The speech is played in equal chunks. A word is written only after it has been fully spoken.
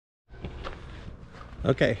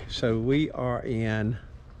Okay, so we are in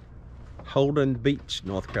Holden Beach,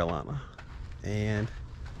 North Carolina. And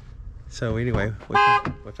so anyway, we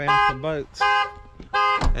found some boats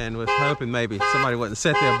and was hoping maybe somebody wouldn't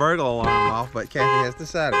set their burglar alarm off, but Kathy has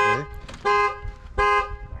decided to.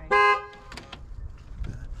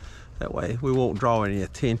 That way we won't draw any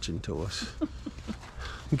attention to us.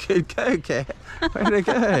 Good go, Kat. Way to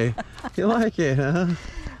go. You like it, huh?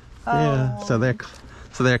 Oh. Yeah,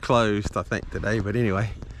 so they're closed, I think, today. But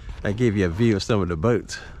anyway, they give you a view of some of the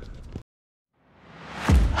boats.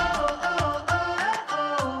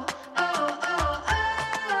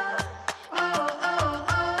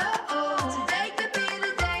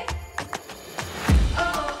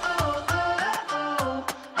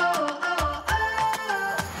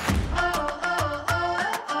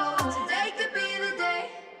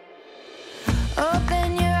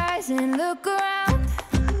 Open your eyes and look around.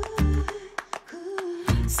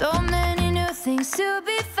 So many new things to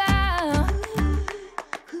be found.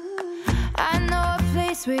 I know a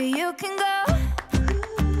place where you can go,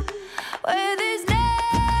 where there's no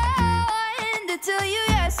one to tell you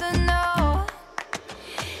yes or no.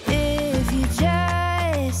 If you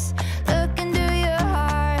just look into your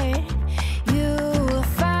heart, you will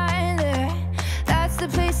find there. That's the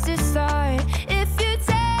place to start. If you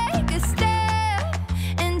take a step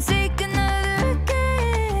and take another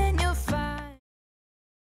again, you'll find.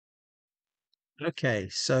 Okay,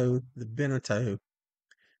 so the Beneteau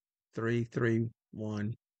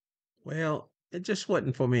 331. Well, it just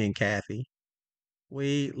wasn't for me and Kathy.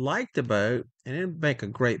 We liked the boat, and it'd make a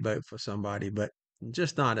great boat for somebody, but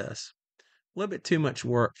just not us. A little bit too much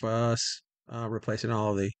work for us, replacing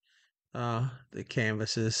all the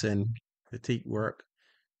canvases and the teak work.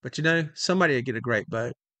 But you know, somebody would get a great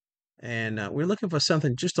boat, and we're looking for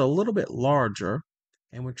something just a little bit larger,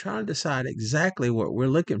 and we're trying to decide exactly what we're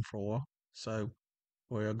looking for. So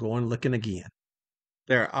we're going looking again.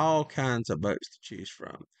 There are all kinds of boats to choose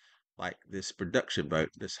from, like this production boat,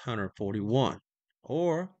 this Hunter 41,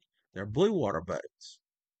 or there are blue water boats,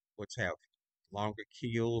 which have longer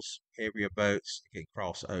keels, heavier boats that can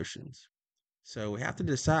cross oceans. So we have to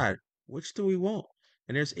decide, which do we want?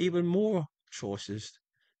 And there's even more choices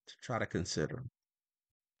to try to consider.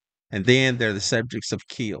 And then there are the subjects of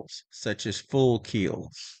keels, such as full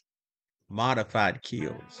keels, modified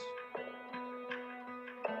keels,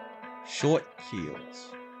 short keels,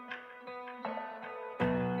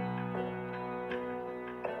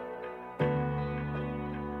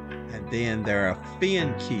 and then there are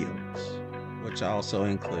fin keels, which also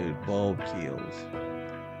include bulb keels.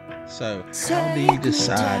 So how do you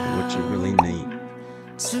decide what you really need?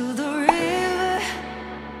 To the river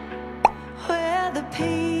where the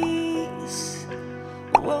peace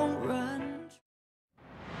won't run.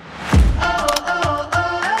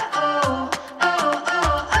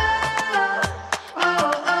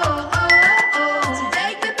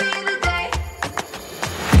 Today could be the day.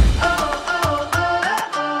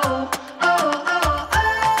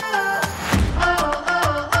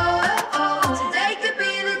 Today could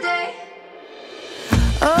be the day.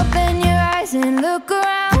 Open your eyes and look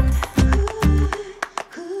around.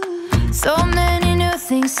 So many new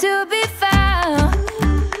things to be found.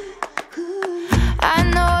 I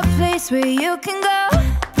know a place where you can go,